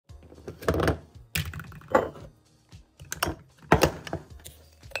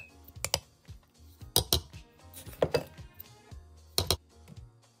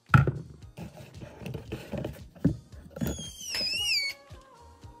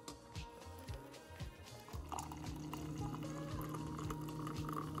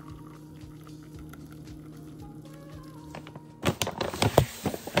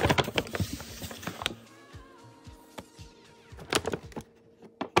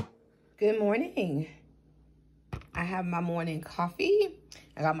Good morning. I have my morning coffee.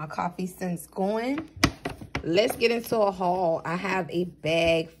 I got my coffee scents going. Let's get into a haul. I have a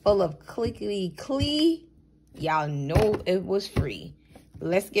bag full of clickety clee. Y'all know it was free.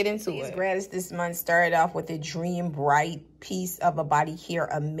 Let's get into it. Gratis this month started off with a Dream Bright piece of a body care,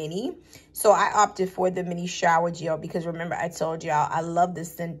 a mini. So I opted for the mini shower gel because remember I told y'all I love the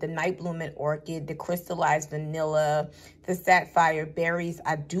scent, the night blooming orchid, the crystallized vanilla, the sapphire berries.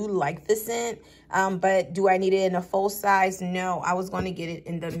 I do like the scent, but do I need it in a full size? No, I was going to get it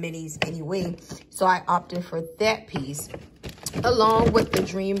in the minis anyway. So I opted for that piece along with the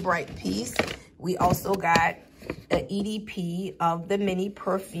Dream Bright piece. We also got an EDP of the mini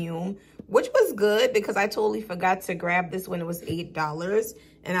perfume, which was good because I totally forgot to grab this when it was $8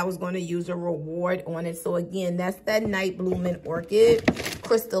 and I was going to use a reward on it. So again, that's that night blooming orchid,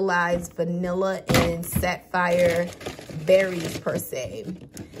 crystallized vanilla and sapphire berries per se.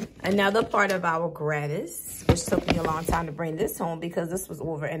 Another part of our gratis, which took me a long time to bring this home because this was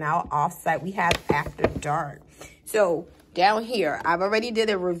over in our offsite, we have After Dark. So down here, I've already did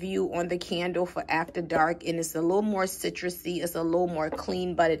a review on the candle for After Dark, and it's a little more citrusy. It's a little more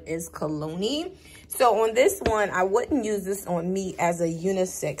clean, but it is cologne-y. So on this one, I wouldn't use this on me as a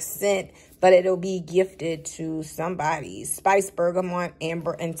unisex scent, but it'll be gifted to somebody. Spice, bergamot,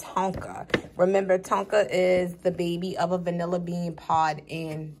 amber, and tonka. Remember, tonka is the baby of a vanilla bean pod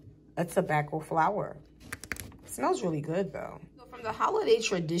and a tobacco flower. It smells really good, though. So from the holiday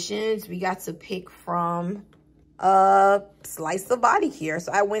traditions, we got to pick from a slice of body care.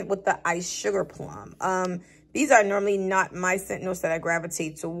 So I went with the Iced Sugar Plum. These are normally not my scent notes that I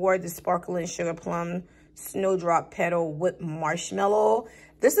gravitate toward. The Sparkling Sugar Plum, Snowdrop Petal, Whipped Marshmallow.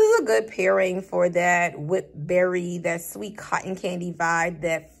 This is a good pairing for that whipped berry, that sweet cotton candy vibe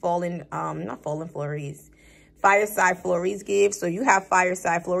that Fireside Flurries give. So you have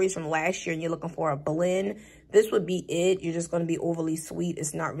Fireside Flurries from last year and you're looking for a blend. This would be it. You're just going to be overly sweet.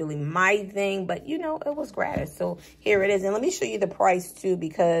 It's not really my thing, but you know, it was gratis. So here it is. And let me show you the price too,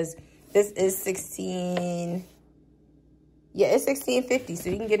 because this is it's $16.50. So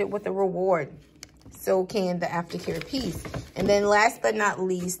you can get it with a reward. So can the aftercare piece. And then last but not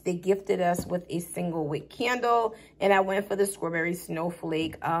least, they gifted us with a single wick candle. And I went for the Strawberry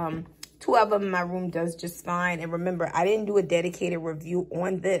Snowflake. 2 of them in my room does just fine. And remember, I didn't do a dedicated review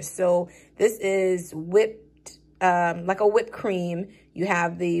on this. So this is whipped, like a whipped cream. You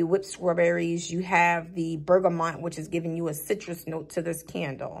have the whipped strawberries. You have the bergamot, which is giving you a citrus note to this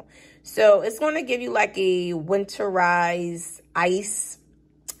candle. So it's going to give you like a winterized ice.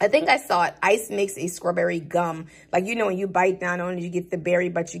 I think I saw it. Ice makes a strawberry gum. Like, you know, when you bite down on it, you get the berry,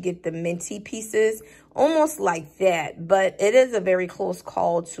 but you get the minty pieces. Almost like that. But it is a very close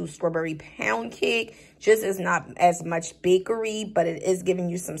call to strawberry pound cake. Just is not as much bakery, but it is giving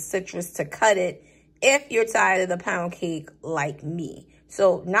you some citrus to cut it if you're tired of the pound cake like me.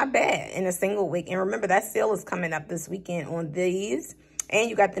 So not bad in a single wick. And remember, that sale is coming up this weekend on these. And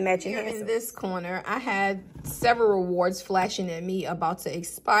you got the matching hair. In this corner, I had several rewards flashing at me about to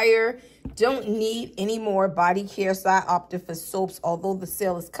expire. Don't need any more body care, so I opted for soaps, although the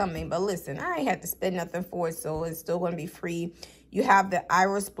sale is coming. But listen, I ain't had to spend nothing for it, so it's still going to be free. You have the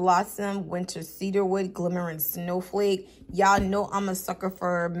Iris Blossom, Winter Cedarwood, Glimmering Snowflake. Y'all know I'm a sucker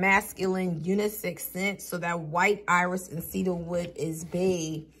for masculine unisex scents, so that white iris and cedarwood is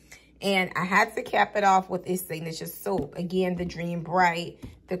bae. And I had to cap it off with a signature soap. Again, the Dream Bright,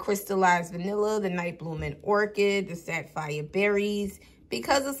 the crystallized vanilla, the night blooming orchid, the sapphire berries.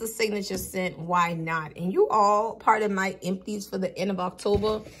 Because it's a signature scent, why not? And you all, part of my empties for the end of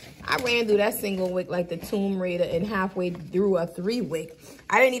October, I ran through that single wick like the Tomb Raider and halfway through a 3-wick.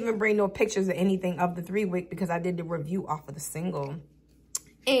 I didn't even bring no pictures or anything of the 3-wick because I did the review off of the single.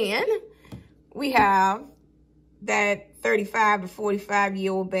 And we have that 35 to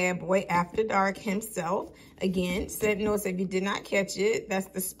 45-year-old bad boy, After Dark himself. Again, scent notes, if you did not catch it, that's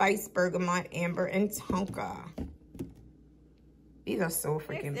the Spice, Bergamot, Amber, and Tonka. These are so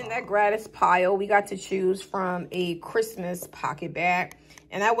freaking in that gratis pile, we got to choose from a Christmas pocket bag.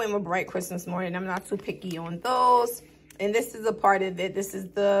 And I went with Bright Christmas Morning. I'm not too picky on those. And this is a part of it. This is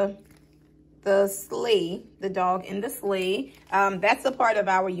the sleigh, the dog in the sleigh. That's a part of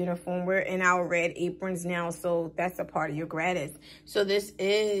our uniform. We're in our red aprons now, so that's a part of your gratis. So this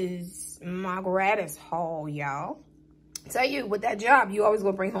is my gratis haul, y'all. Tell you, with that job, you always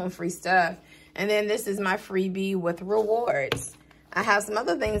gonna bring home free stuff. And then this is my freebie with rewards. I have some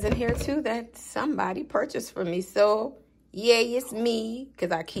other things in here too that somebody purchased for me. So yay, it's me,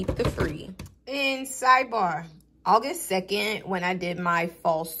 because I keep the free. And sidebar, August 2nd, when I did my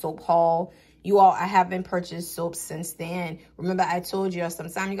fall soap haul, You all, I haven't purchased soap since then. Remember, I told you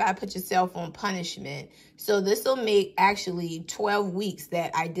sometimes you gotta put yourself on punishment. So this will make actually 12 weeks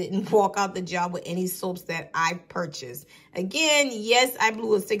that I didn't walk out the job with any soaps that I purchased. Again, yes, I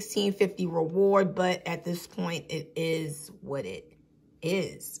blew a $16.50 reward, but at this point, it is what it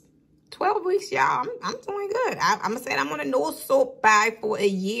is. 12 weeks, y'all. I'm doing good. I'm gonna say I'm on a no soap buy for a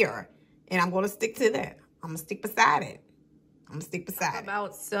year, and I'm gonna stick to that. I'm gonna stick beside it.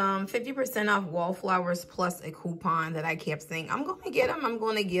 About some 50% off wallflowers plus a coupon that I kept saying, I'm going to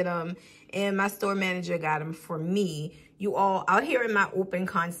get them. And my store manager got them for me. You all, out here in my open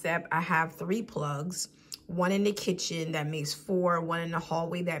concept, I have 3 plugs. 1 in the kitchen that makes 4. 1 in the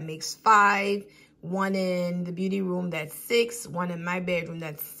hallway that makes 5. 1 in the beauty room that's 6. 1 in my bedroom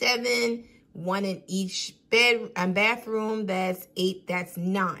that's 7. 1 in each bed and bathroom, that's 8, that's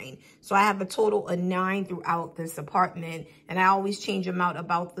 9. So I have a total of 9 throughout this apartment, and I always change them out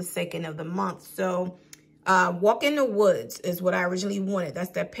about the 2nd of the month. So Walk in the Woods is what I originally wanted.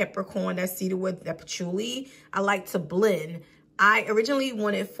 That's that peppercorn, that cedarwood, that patchouli. I like to blend. I originally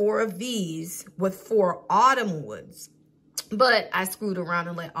wanted 4 of these with 4 autumn woods, but I screwed around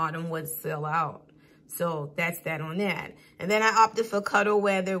and let autumn woods sell out. So that's that on that. And then I opted for Cuddle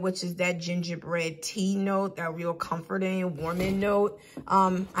Weather, which is that gingerbread tea note, that real comforting, warming note.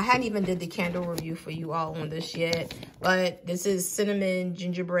 I hadn't even did the candle review for you all on this yet, but this is cinnamon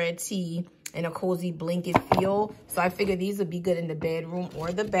gingerbread tea in a cozy blanket feel. So I figured these would be good in the bedroom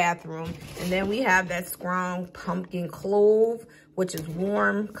or the bathroom. And then we have that strong pumpkin clove, which is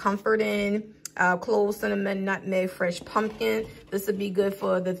warm, comforting. Clove, cinnamon, nutmeg, fresh pumpkin. This would be good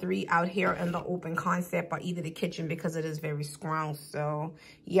for the 3 out here in the open concept or either the kitchen because it is very strong. So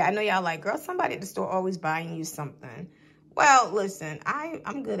yeah, I know y'all like, girl, somebody at the store always buying you something. Well, listen,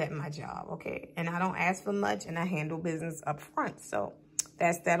 I'm good at my job, okay? And I don't ask for much, and I handle business up front. So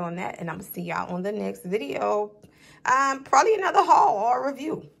that's that on that, and I'm gonna see y'all on the next video. Probably another haul or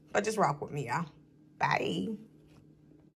review, but just rock with me, y'all. Bye.